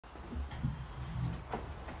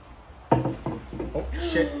Oh,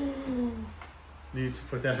 shit. Needs to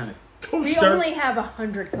put that on a coaster. We only have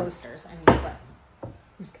 100 coasters. I mean, but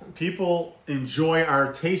who's counting? People enjoy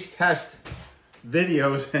our taste test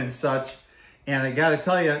videos and such. And I got to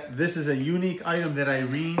tell you, this is a unique item that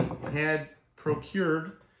Irene had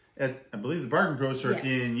procured at, I believe, the Bargain Grocer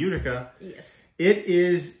in Utica. Yes. It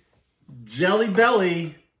is Jelly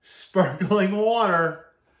Belly sparkling water.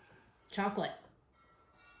 Chocolate.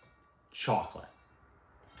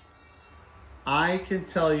 I can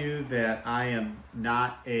tell you that I am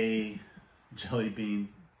not a jelly bean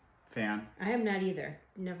fan. I am not either.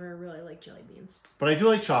 Never really liked jelly beans. But I do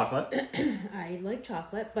like chocolate. I like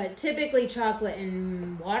chocolate, but typically chocolate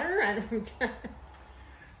and water. I don't.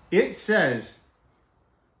 It says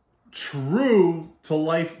true to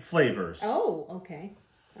life flavors. Oh, okay.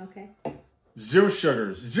 Okay. 0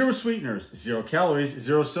 sugars, 0 sweeteners, 0 calories,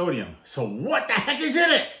 0 sodium. So what the heck is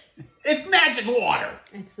in it? It's magic water.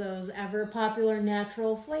 It's those ever popular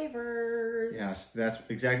natural flavors. Yes, that's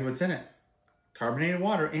exactly what's in it. Carbonated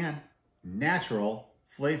water and natural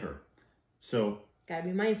flavor. So Gotta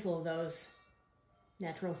be mindful of those.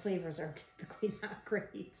 Natural flavors are typically not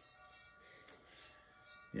great.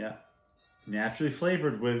 yeah, naturally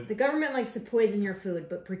flavored with... The government likes to poison your food,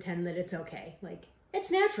 but pretend that it's okay. Like, it's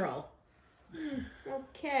natural.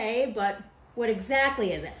 Okay, but what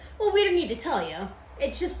exactly is it? Well, we don't need to tell you.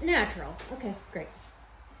 It's just natural. Okay, great.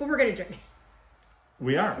 But we're going to drink.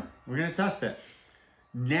 We are. We're going to test it.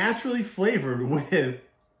 Naturally flavored with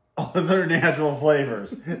other natural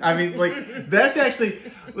flavors. I mean, like, that's actually...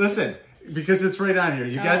 Listen, because it's right on here.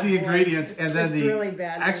 You got the ingredients and then the really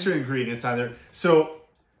bad, extra ingredients on there. So,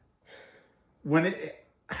 when it...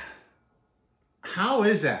 How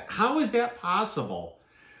is that? How is that possible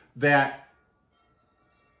that...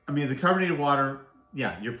 I mean, the carbonated water,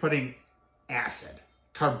 yeah, you're putting acid,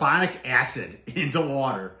 carbonic acid into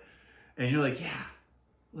water. And you're like, yeah,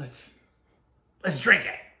 let's drink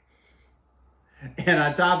it. And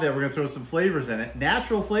on top of that, we're going to throw some flavors in it.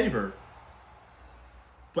 Natural flavor.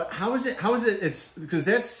 But how is it, it's, because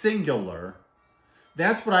that's singular.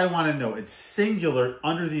 That's what I want to know. It's singular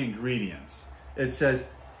under the ingredients. It says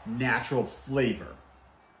natural flavor.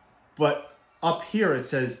 But up here it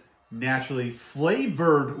says naturally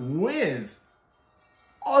flavored with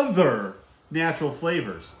other natural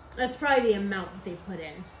flavors. That's probably the amount that they put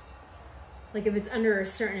in. Like, if it's under a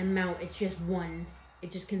certain amount, it's just one.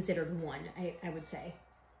 It's just considered one, I would say.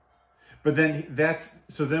 But then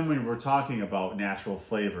so then when we're talking about natural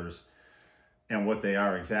flavors and what they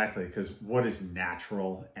are exactly, because what is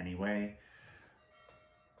natural anyway?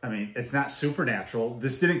 I mean, it's not supernatural.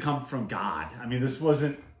 This didn't come from God. I mean, this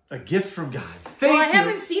wasn't a gift from God. Well, I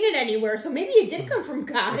haven't seen it anywhere, so maybe it did come from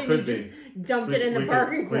God and he just dumped it in the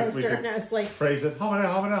Bargain Grocer, and I was like... Praise it. Hamana,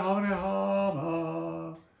 hamana, hamana,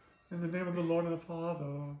 hama. In the name of the Lord and the Father.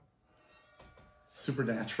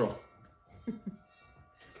 Supernatural.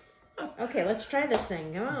 Okay, let's try this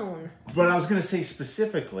thing. Come on. But I was going to say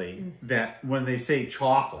specifically that when they say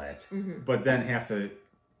chocolate, but then have to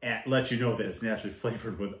let you know that it's naturally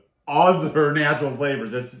flavored with other natural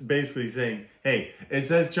flavors, that's basically saying, hey, it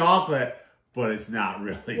says chocolate, but it's not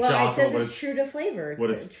really chocolate. Well, it says it's true to flavor.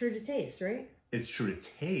 It's true to taste, right? It's true to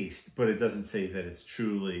taste, but it doesn't say that it's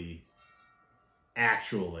truly,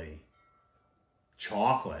 actually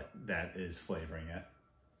chocolate that is flavoring it.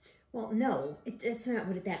 Well, no, it's not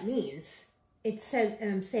what that means. It says,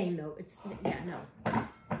 and I'm saying though, no.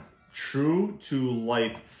 True to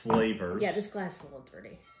life flavors. Yeah, this glass is a little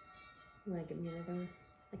dirty. You want to give me another one?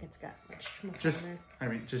 Like, it's got like schmuck on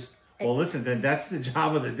there. Well, listen, then that's the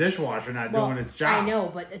job of the dishwasher, not doing its job. I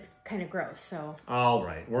know, but it's kind of gross, so. All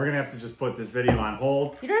right, we're going to have to just put this video on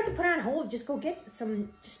hold. You don't have to put it on hold. Just go get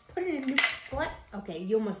some, just put it in a new glass. Okay,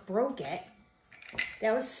 you almost broke it.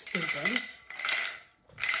 That was stupid.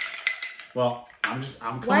 Well, I'm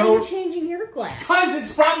coming Why are you changing your glass? Because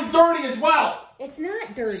it's probably dirty as well. It's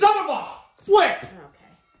not dirty. Son of a flip.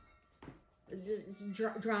 Okay.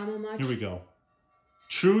 Drama much? Here we go.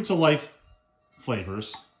 True to life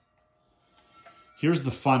flavors. Here's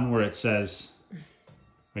the fun where it says,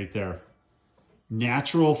 right there,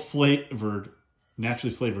 naturally flavored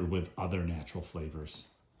with other natural flavors.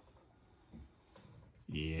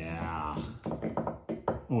 Yeah.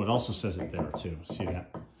 Oh, it also says it there too. See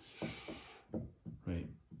that? Right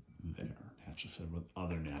there. Naturally flavored with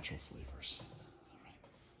other natural flavors. All right.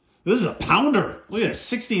 This is a pounder. Look at this,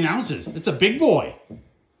 16 ounces. It's a big boy.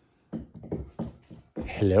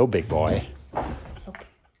 Hello, big boy. Okay.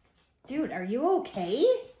 Dude, are you okay?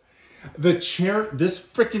 The chair, this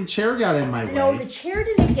freaking chair got in my way. No, the chair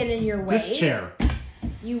didn't get in your way. This chair.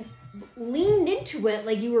 You leaned into it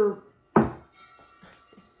like you were...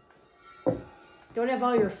 Don't have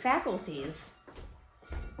all your faculties.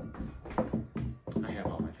 I have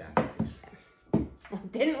all my faculties.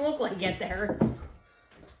 It didn't look like it there.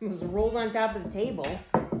 It was rolled on top of the table.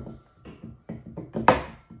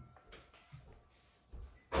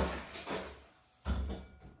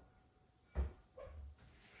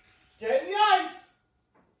 Get the ice!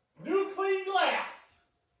 New clean glass!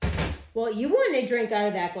 Well, you wouldn't have drank out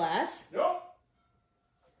of that glass. Nope.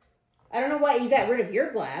 I don't know why you got rid of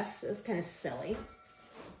your glass. That's kind of silly.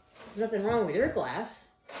 There's nothing wrong with your glass.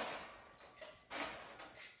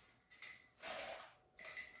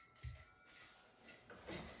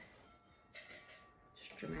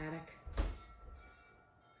 Just dramatic.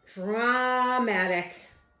 Dramatic.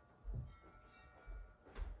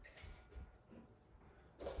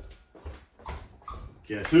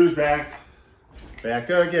 Guess who's back? Back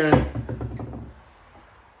again.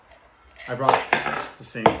 I brought the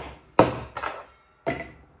same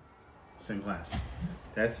glass.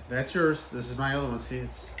 That's yours. This is my other one. See,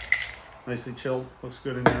 it's nicely chilled. Looks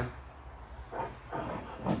good in there.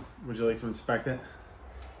 Would you like to inspect it?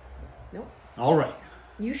 Nope. All right.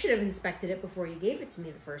 You should have inspected it before you gave it to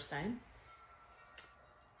me the first time.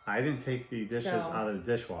 I didn't take the dishes out of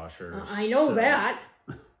the dishwasher. I know that.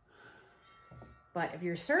 But if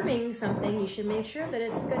you're serving something, you should make sure that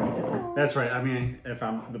it's good to go. That's right. I mean, if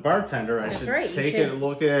I'm the bartender, I should take it,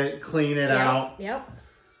 look at it, clean it out. Yep.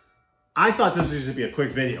 I thought this was going to be a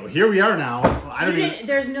quick video. Here we are now.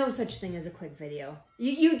 There's no such thing as a quick video.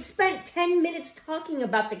 You'd spent 10 minutes talking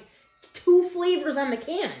about the 2 flavors on the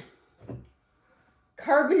can.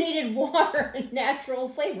 Carbonated water and natural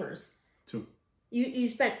flavors. 2. You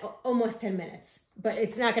spent almost 10 minutes. But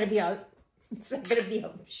it's not going to be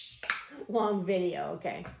a long video.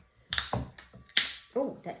 Okay.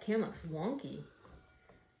 Oh, that can looks wonky.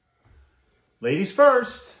 Ladies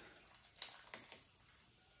first.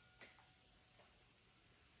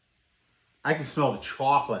 I can smell the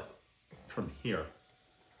chocolate from here.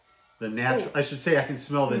 The natural, I should say I can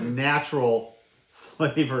smell the natural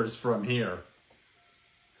flavors from here.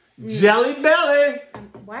 Jelly belly!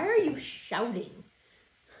 Why are you shouting?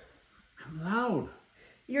 I'm loud.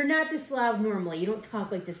 You're not this loud normally. You don't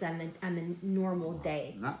talk like this on the normal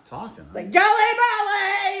day. I'm not talking. It's like, Jelly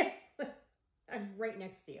belly! I'm right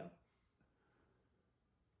next to you.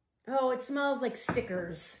 Oh, it smells like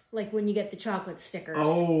stickers. Like when you get the chocolate stickers.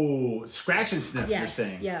 Oh, scratch and sniff, yes, you're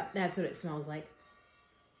saying. Yeah, that's what it smells like.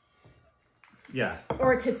 Yeah.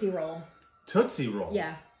 Or a Tootsie Roll. Tootsie Roll?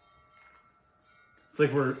 Yeah. It's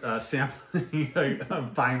like we're sampling a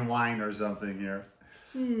fine wine or something here.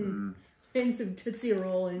 And some Tootsie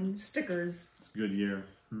Roll and stickers. It's a good year.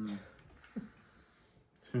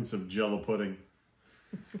 Hints of Jello pudding.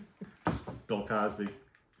 Bill Cosby.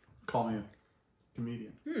 Call me a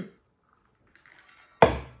comedian.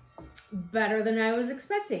 Better than I was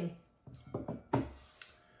expecting.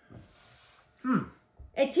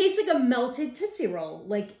 It tastes like a melted Tootsie Roll.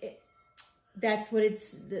 That's what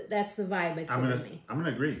that's the vibe it's giving me. I'm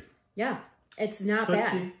gonna agree. Yeah, it's not Tootsie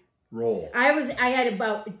bad. Roll. I had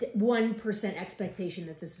about 1% expectation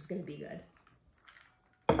that this was going to be good.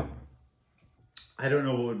 I don't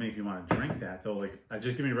know what would make me want to drink that though. Like,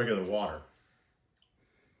 just give me regular water.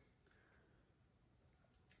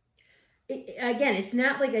 Again, it's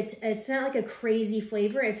not like a crazy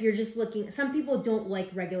flavor. If you're just looking, some people don't like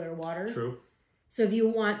regular water. True. So if you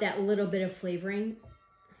want that little bit of flavoring,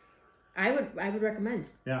 I would recommend.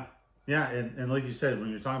 Yeah, yeah, and like you said, when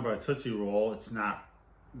you're talking about a Tootsie Roll, it's not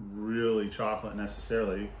really chocolate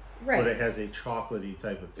necessarily, right? But it has a chocolatey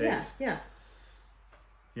type of taste.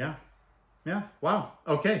 Yeah. Wow.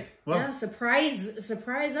 Okay. Well. Yeah.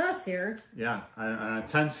 Surprise us here. Yeah. On a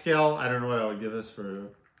 10 scale, I don't know what I would give this for.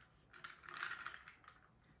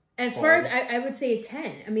 As far as I would say a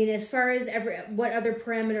 10. I mean, as far as what other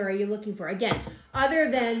parameter are you looking for? Again,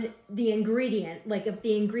 other than the ingredient, like if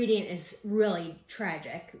the ingredient is really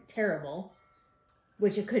tragic, terrible,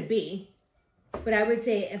 which it could be, but I would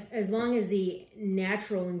say as long as the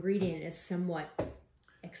natural ingredient is somewhat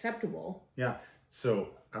acceptable. Yeah. So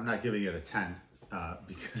I'm not giving it a 10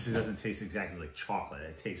 because it doesn't taste exactly like chocolate.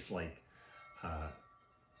 It tastes like.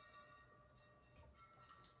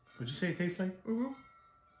 What'd you say it tastes like? Mm-hmm.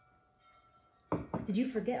 Did you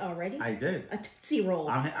forget already? I did. A Tootsie Roll.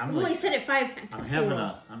 I've only said it 5 times.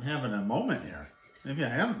 I'm having a moment here. Maybe I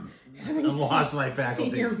am. I lost my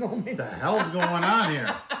faculties. What the hell's going on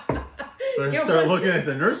here? Better start looking at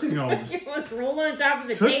the nursing homes. You must roll on top of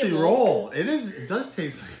the Tootsie table. Roll. It does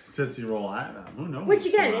taste like a Tootsie Roll. Who knows? Which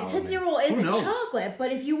again, a Tootsie Roll isn't knows? chocolate,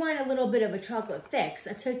 but if you want a little bit of a chocolate fix,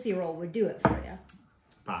 a Tootsie Roll would do it for you.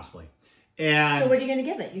 Possibly. And so what are you going to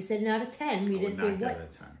give it? You said not a 10. You didn't say what. Give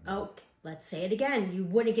it a 10. Okay. let's say it again. You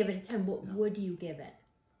wouldn't give it a 10. What would you give it?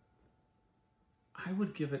 I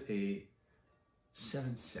would give it a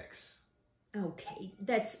 7.6. Okay,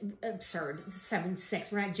 that's absurd.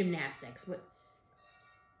 7.6. We're not gymnastics. What?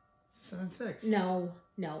 7.6. No.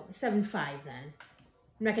 7.5 then.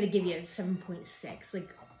 I'm not going to give you a 7.6. Like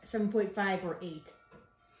 7.5 or 8.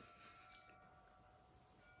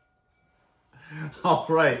 All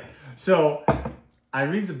right. So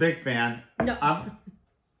Irene's a big fan. No.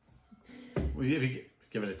 If you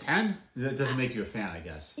give it a 10, that doesn't make you a fan, I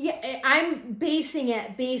guess. Yeah, I'm basing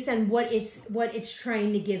it based on what it's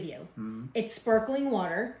trying to give you. Mm-hmm. It's sparkling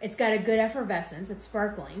water. It's got a good effervescence. It's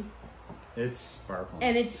sparkling. It's sparkling.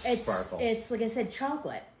 And it's like I said,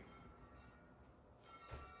 chocolate.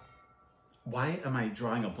 Why am I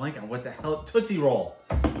drawing a blank on what the hell? Tootsie Roll.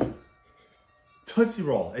 Tootsie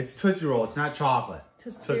Roll. It's Tootsie Roll. It's not chocolate.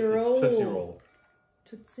 Tootsie Roll. It's Tootsie Roll.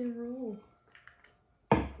 Tootsie Roll.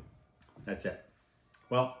 That's it.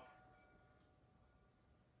 Well,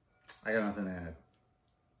 I got nothing to add.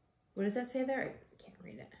 What does that say there? I can't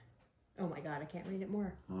read it. Oh my God, I can't read it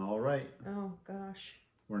more. All right. Oh gosh.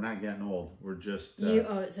 We're not getting old. We're just...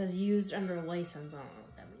 it says used under license. I don't know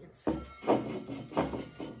what that means.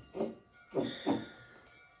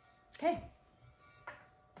 Okay.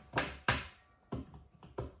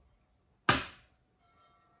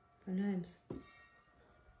 Fun times.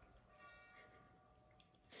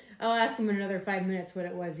 I'll ask him in another 5 minutes what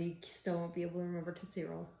it was. He still won't be able to remember Tootsie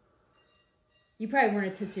Roll. You probably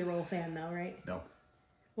weren't a Tootsie Roll fan though, right? No.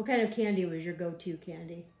 What kind of candy was your go-to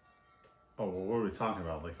candy? Oh, well, what are we talking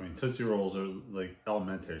about? Like, I mean, Tootsie Rolls are like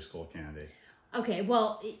elementary school candy. Okay,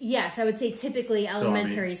 well, yes, I would say typically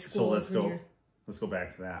elementary school. So let's go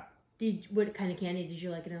back to that. What kind of candy did you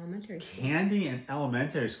like in elementary school? Candy in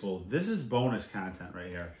elementary school. This is bonus content right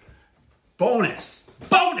here. Bonus!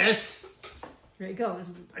 Bonus! There it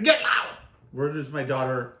goes. Get out! Where does my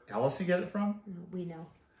daughter Allison get it from? We know.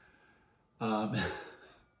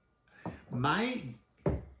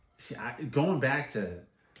 Going back to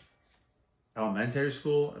elementary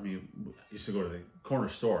school, I mean, I used to go to the corner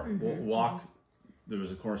store. Mm-hmm. There was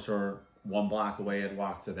a corner store 1 block away. I'd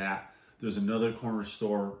walk to that. There's another corner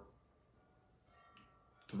store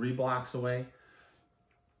 3 blocks away.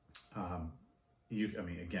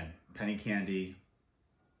 Again, penny candy,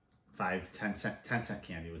 10 cent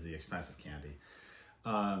candy was the expensive candy.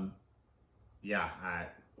 What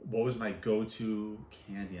was my go-to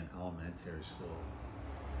candy in elementary school?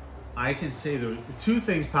 I can say there were 2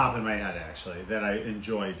 things pop in my head, actually, that I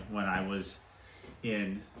enjoyed when I was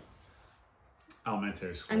in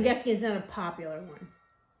elementary school. I'm guessing it's not a popular one.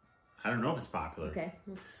 I don't know if it's popular. Okay,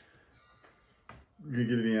 let's... I'm going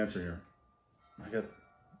to give you the answer here. I got...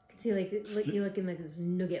 See, you're looking like those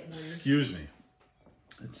nougat ones. Excuse me.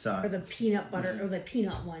 It's or the peanut butter, or the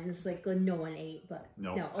peanut ones, like no one ate, but...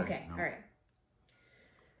 No, okay, all right.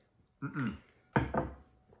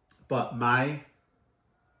 But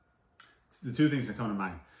the 2 things that come to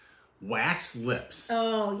mind. Wax lips.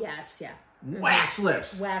 Oh, yes, yeah. Wax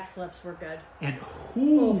lips. Wax lips were good. And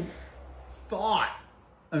who thought?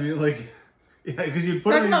 I mean, like, yeah, because you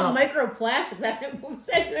put talk about microplastics. What was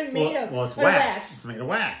that even made of? Well, it's wax. It's made of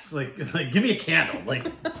wax. Like, give me a candle. Like,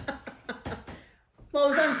 well, it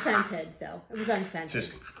was unscented though. It was unscented.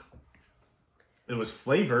 It was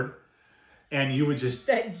flavored, and you would just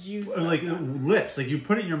that juice, like lips. Like you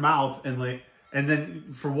put it in your mouth, and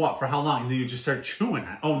then for what? For how long? And then you just start chewing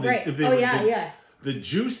it. Oh, right. The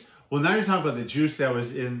juice. Well, now you're talking about the juice that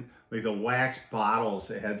was in like the wax bottles.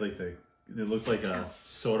 It had like it looked like a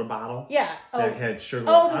soda bottle. Yeah. That had sugar.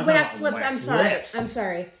 Oh, the wax lips. I'm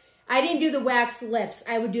sorry. I didn't do the wax lips.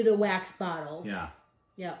 I would do the wax bottles. Yeah.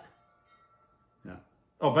 Yeah. Yeah.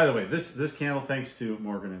 Oh, by the way, this candle, thanks to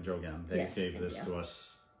Morgan and Joe Gem. They gave this to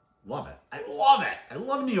us. Love it. I love it. I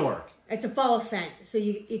love New York. It's a fall scent, so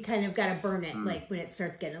you kind of got to burn it like when it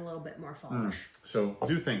starts getting a little bit more fallish. So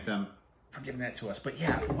do thank them for giving that to us. But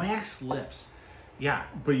yeah, wax lips. Yeah,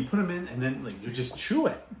 but you put them in and then like you just chew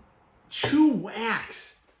it. Chew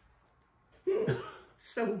wax.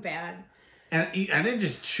 So bad. And I didn't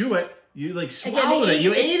just chew it. You like swallowed it.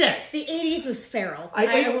 You ate it. The 80s was feral.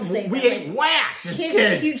 I will say we ate wax as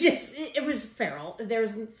kids. It was feral.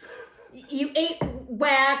 You ate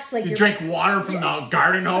wax like you drank water from the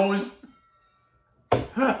garden hose.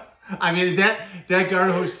 I mean that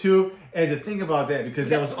garden hose too. And to think about that because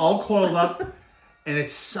that was all coiled up, and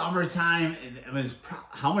it's summertime. And I mean,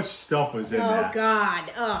 how much stuff was in that? Oh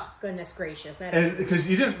God! Oh goodness gracious! And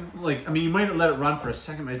because you didn't like, I mean, you might have let it run for a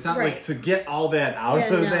second, but it's not like to get all that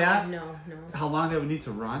out of that. No. How long that would need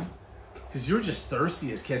to run? Because you're just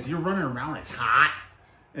thirsty as kids. You're running around. It's hot.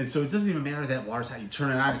 And so it doesn't even matter that water's hot. You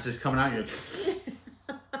turn it on, it's just coming out. You're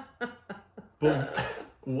but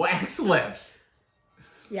wax lips.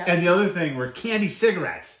 Yeah. And the other thing were candy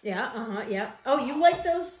cigarettes. Yeah, yeah. Oh, you like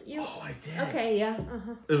those? Oh, I did. Okay, yeah,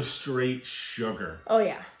 It was straight sugar. Oh,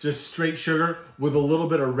 yeah. Just straight sugar with a little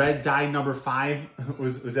bit of red dye number 5.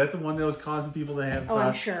 Was that the one that was causing people to have? Oh,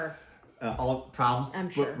 I'm sure. All problems. I'm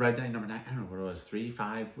sure. But red dye number 9. I don't know what it was. 3,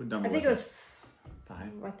 5. What number? I think it was 5.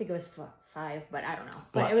 I think it was 5, but I don't know.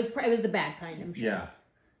 But it was the bad kind. I'm sure. Yeah,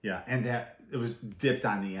 yeah, and that it was dipped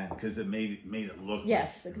on the end because it made it look like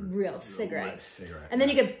a real cigarette. Cigarette. And then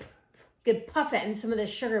you could puff it, and some of the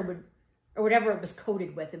sugar would, or whatever it was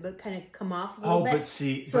coated with, it would kind of come off a little bit. But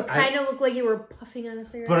see, so it kind of looked like you were puffing on a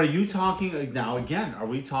cigarette. But are you talking now? Again, are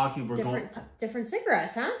we talking? Different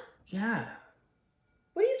cigarettes, huh? Yeah.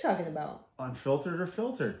 What are you talking about? Unfiltered or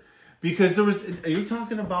filtered? Because there was. Are you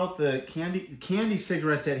talking about the candy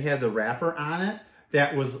cigarettes that had the wrapper on it?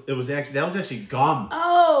 That was actually gum.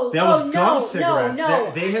 Oh, that was gum cigarettes.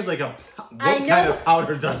 No. They had like what kind of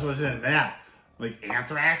powder dust was in that? Like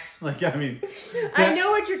anthrax? Like I mean, I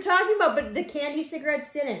know what you're talking about, but the candy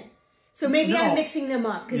cigarettes didn't. So maybe I'm mixing them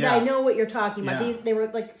up because I know what you're talking about. Yeah. They were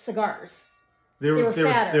like cigars. They were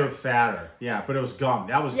fatter. They were fatter. Yeah, but it was gum.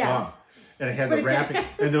 That was gum, and it had the wrapping,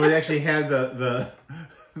 and they actually had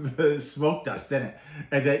the smoke dust in it,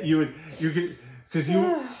 and that you could because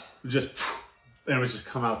you just. And it would just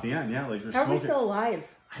come out the end, yeah, like you're How smoking. are we still alive?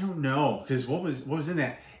 I don't know, because what was in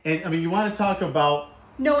that? And I mean, you want to talk about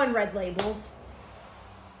no one read labels.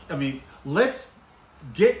 I mean, let's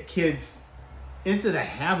get kids into the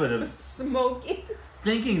habit of smoking,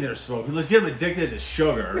 thinking they're smoking. Let's get them addicted to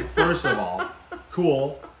sugar. First of all,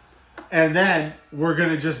 cool, and then we're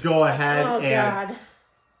gonna just go ahead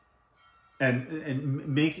and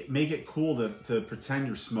make it cool to pretend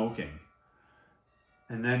you're smoking.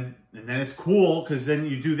 And then it's cool because then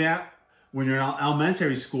you do that when you're in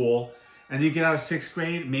elementary school, and then you get out of 6th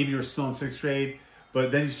grade. Maybe you're still in 6th grade,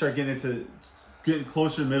 but then you start getting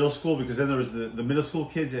closer to middle school because then there was the middle school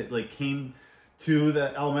kids that like came to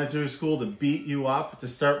the elementary school to beat you up, to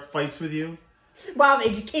start fights with you. Wow, they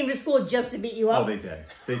just came to school just to beat you up. Oh, they did.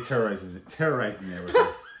 They terrorized the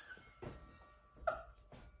neighborhood.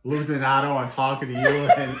 Lou Donato, I'm talking to you,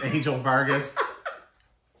 and Angel Vargas.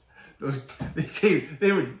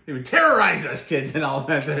 They would terrorize us kids in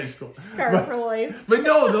elementary school. Scar for life. But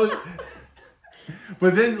no,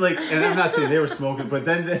 but then like, and I'm not saying they were smoking, but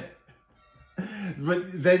then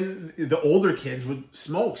the older kids would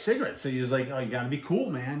smoke cigarettes. So he was like, oh, you got to be cool,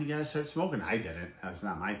 man. You got to start smoking. I didn't. That's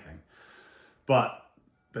not my thing. But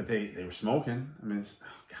they were smoking. I mean,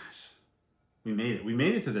 oh gosh, we made it. We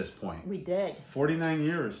made it to this point. We did. 49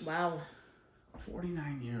 years. Wow.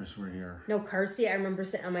 49 years we're here. No car seat. I remember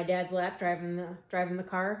sitting on my dad's lap driving the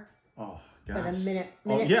car. Oh gosh. With a minute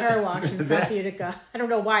car wash in South Utica. I don't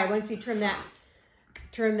know why. Once we turn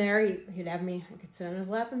there, he'd have me. I could sit on his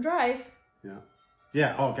lap and drive. Yeah.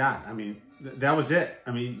 Yeah. Oh God. I mean, that was it.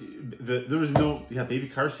 I mean, there was no baby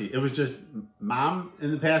car seat. It was just mom in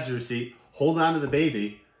the passenger seat, hold on to the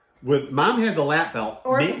baby. With mom had the lap belt.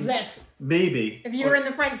 Or it was this. Maybe. If you were in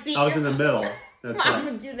the front seat. I was in the middle. That's Mom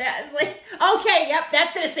would do that. It's like, okay, yep,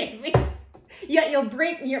 that's gonna save me. Yeah,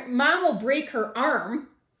 your mom will break her arm,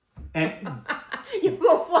 and you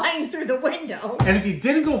go flying through the window. And if you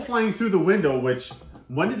didn't go flying through the window, which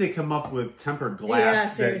when did they come up with tempered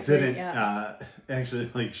glass that didn't actually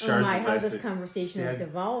like shards of glass? How this conversation has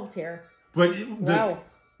devolved here. But the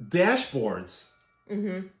dashboards.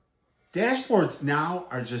 Mm-hmm. Dashboards now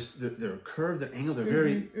are just they're curved, they're angled, they're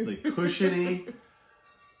very like cushiony.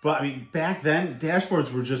 But I mean, back then,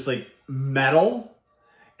 dashboards were just like metal,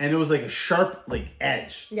 and it was like a sharp like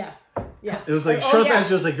edge. Yeah, yeah. It was like sharp edge.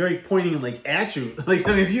 It was like very pointing like at you. Like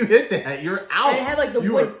I mean, if you hit that, you're out. And it had like the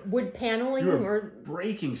wood paneling. You were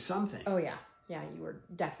breaking something. Oh yeah, yeah. You were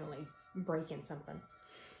definitely breaking something.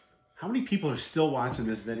 How many people are still watching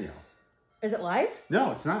this video? Is it live?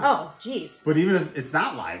 No, it's not. Oh, geez. But even if it's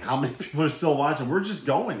not live, how many people are still watching? We're just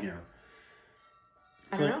going here.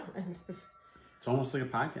 I don't know. It's almost like a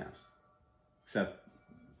podcast, except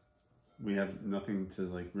we have nothing to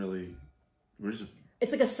like really.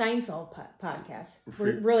 It's like a Seinfeld podcast.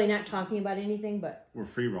 We're really not talking about anything, but we're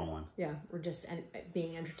free rolling. Yeah, we're just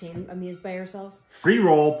being entertained, amused by ourselves. Free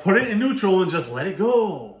roll, put it in neutral, and just let it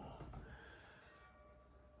go.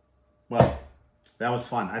 Well, that was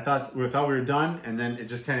fun. I thought we were done, and then it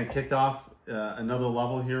just kind of kicked off another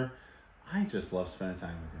level here. I just love spending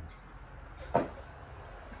time with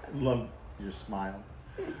you. Love your smile.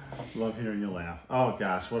 Love hearing you laugh. Oh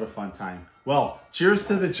gosh, what a fun time. Well, cheers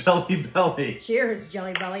to the Jelly Belly. Cheers,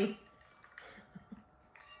 Jelly Belly.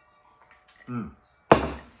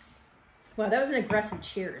 Wow, that was an aggressive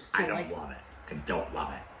cheers, too. I don't love it. I don't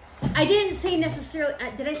love it. I didn't say necessarily...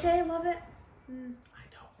 did I say I love it? I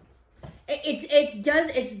don't.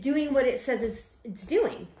 It's doing what it says it's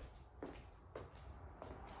doing.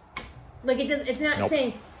 Like, it's not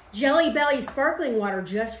saying Jelly Belly sparkling water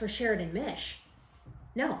just for Sheridan Mish.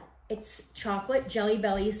 No, it's chocolate Jelly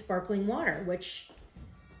Belly sparkling water, which...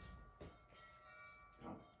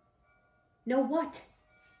 No what?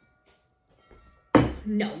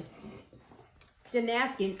 No. Didn't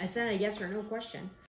ask you. It's not a yes or no question.